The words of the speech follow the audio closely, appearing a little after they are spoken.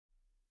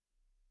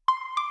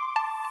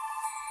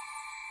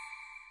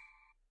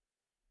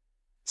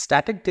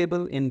Static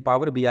table in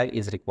Power BI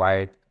is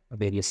required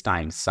various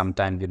times.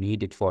 Sometimes you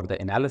need it for the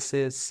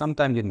analysis,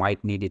 sometimes you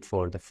might need it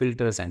for the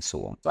filters and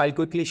so on. So I'll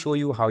quickly show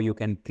you how you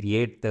can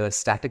create the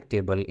static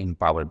table in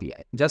Power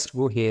BI. Just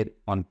go here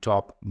on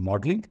top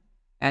modeling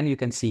and you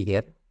can see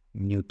here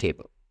new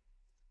table.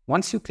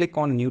 Once you click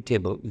on new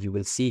table, you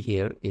will see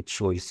here it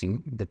shows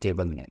you the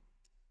table name.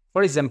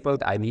 For example,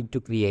 I need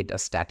to create a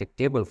static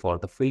table for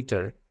the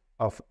filter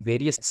of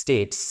various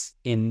states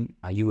in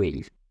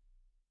UAE.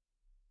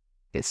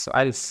 Okay, so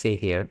I'll say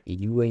here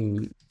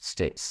UAE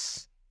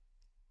states.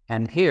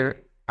 And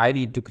here I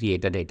need to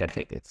create a data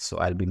table. So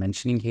I'll be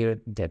mentioning here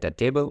data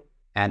table.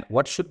 And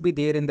what should be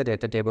there in the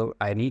data table?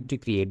 I need to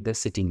create the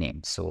city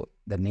name. So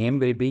the name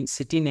will be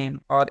city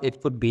name, or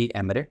it could be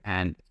Emirate,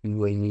 and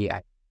UAE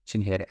I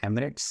mention here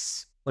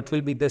Emirates. What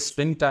will be the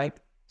string type?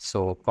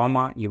 So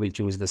comma, you will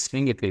choose the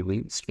string, it will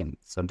be string.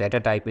 So data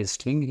type is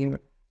string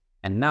here.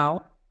 And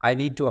now I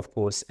need to, of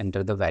course,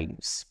 enter the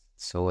values.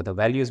 So the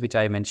values which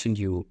I mentioned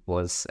you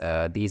was,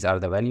 these are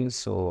the values.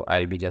 So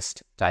I'll be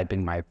just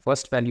typing my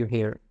first value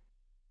here.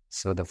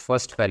 So the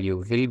first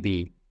value will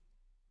be,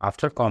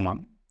 after comma,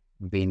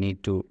 we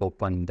need to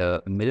open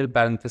the middle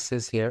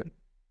parenthesis here.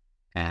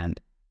 And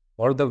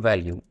for the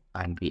value,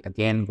 I'll be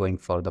again going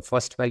for the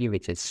first value,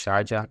 which is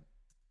Sharjah.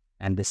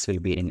 And this will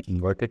be in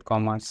inverted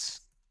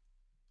commas.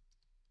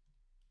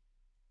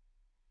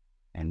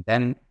 And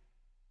then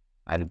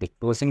I'll be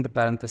closing the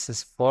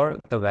parenthesis for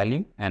the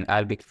value, and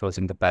I'll be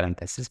closing the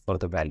parenthesis for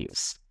the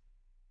values.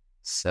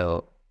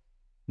 So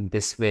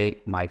this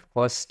way, my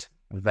first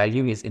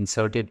value is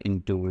inserted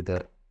into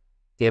the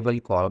table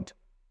called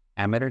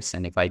Emirates.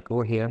 And if I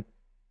go here,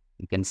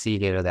 you can see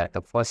here that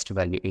the first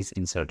value is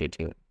inserted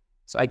here.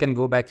 So I can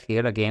go back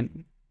here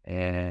again.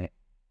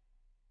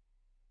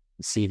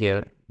 See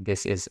here,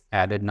 this is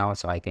added now.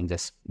 So I can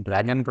just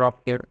drag and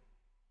drop here.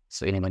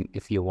 So even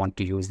if you want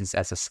to use this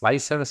as a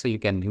slicer, so you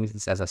can use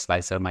this as a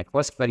slicer. My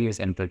first value is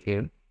entered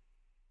here.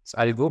 So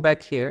I'll go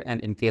back here,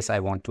 and in case I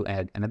want to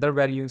add another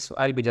value, so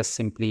I'll be just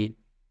simply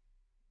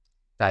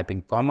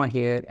typing comma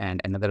here,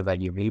 and another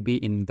value will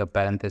be in the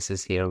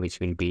parenthesis here,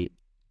 which will be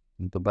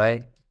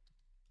Dubai.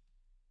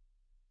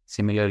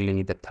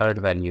 Similarly, the third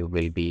value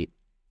will be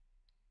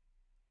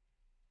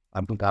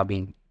Abu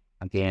Dhabi,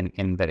 again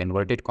in the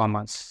inverted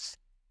commas,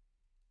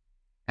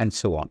 and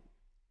so on.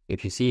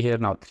 If you see here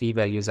now, 3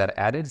 values are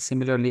added.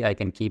 Similarly, I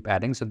can keep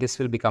adding. So this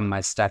will become my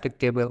static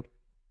table.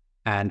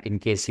 And in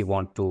case you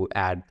want to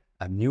add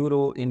a new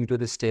row into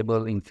this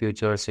table in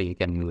future, so you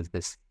can use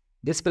this.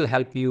 This will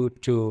help you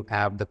to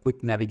have the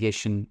quick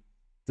navigation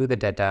to the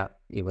data.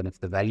 Even if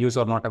the values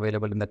are not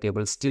available in the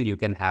table, still you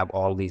can have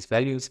all these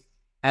values.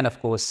 And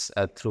of course,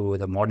 through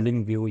the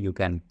modeling view, you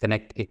can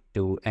connect it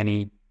to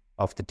any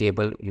of the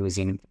table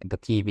using the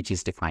key which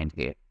is defined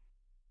here.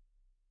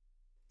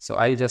 So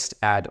I'll just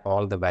add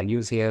all the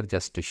values here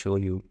just to show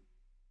you.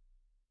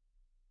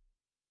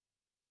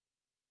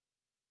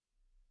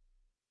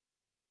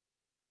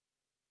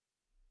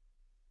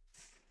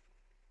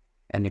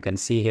 And you can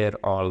see here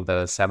all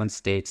the 7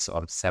 states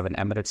or 7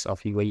 Emirates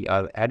of UAE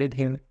are added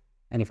here.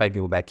 And if I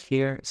go back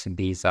here, so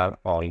these are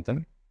all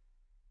the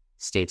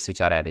states which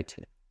are added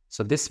here.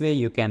 So this way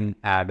you can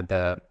add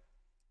the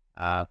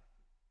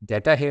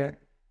data here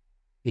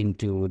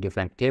into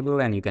different table,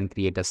 and you can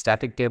create a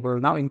static table.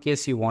 Now, in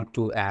case you want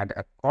to add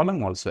a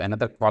column also,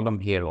 another column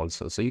here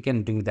also, so you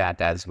can do that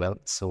as well.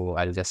 So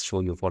I'll just show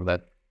you for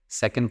the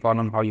second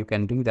column how you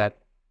can do that.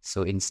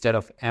 So instead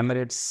of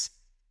Emirates,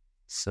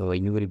 so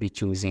you will be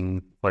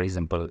choosing, for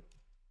example,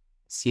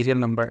 serial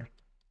number,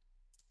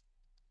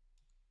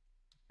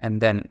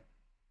 and then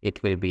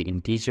it will be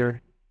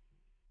integer.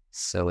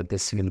 So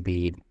this will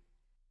be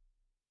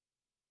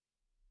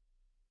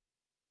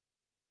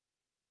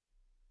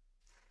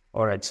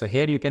all right, so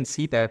here you can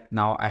see that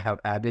now I have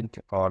added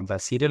the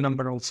serial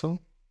number also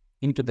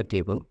into the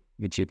table,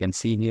 which you can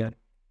see here.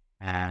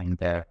 And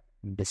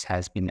this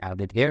has been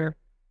added here.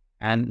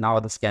 And now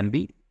this can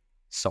be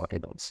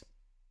sorted also.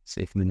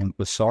 So if you want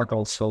to sort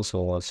also,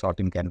 so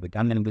sorting can be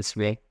done in this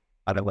way.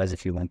 Otherwise,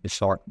 if you want to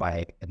sort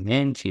by a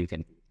name, you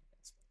can.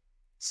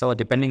 So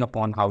depending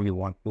upon how you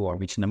want to, or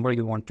which number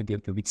you want to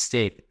give to which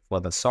state for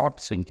the sort,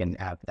 so you can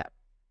add that.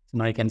 So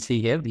now you can see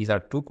here, these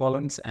are 2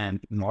 columns, and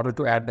in order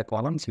to add the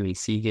columns, you will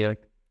see here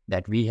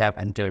that we have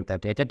entered the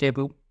data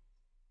table,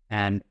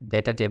 and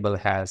data table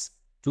has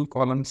 2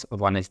 columns.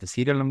 One is the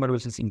serial number,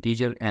 which is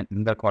integer, and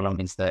another column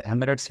is the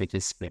Emirates, which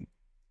is string.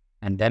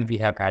 And then we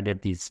have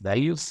added these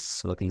values,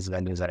 so these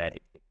values are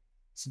added.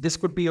 So this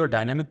could be your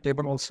dynamic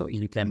table also.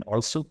 You can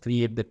also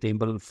create the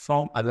table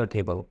from other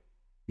table.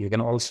 You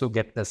can also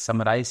get the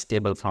summarized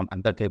table from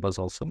other tables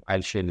also.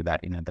 I'll show you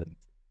that in another.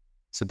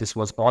 So this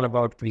was all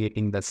about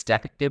creating the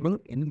static table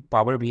in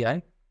Power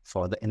BI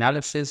for the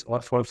analysis or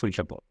for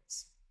filter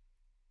purpose.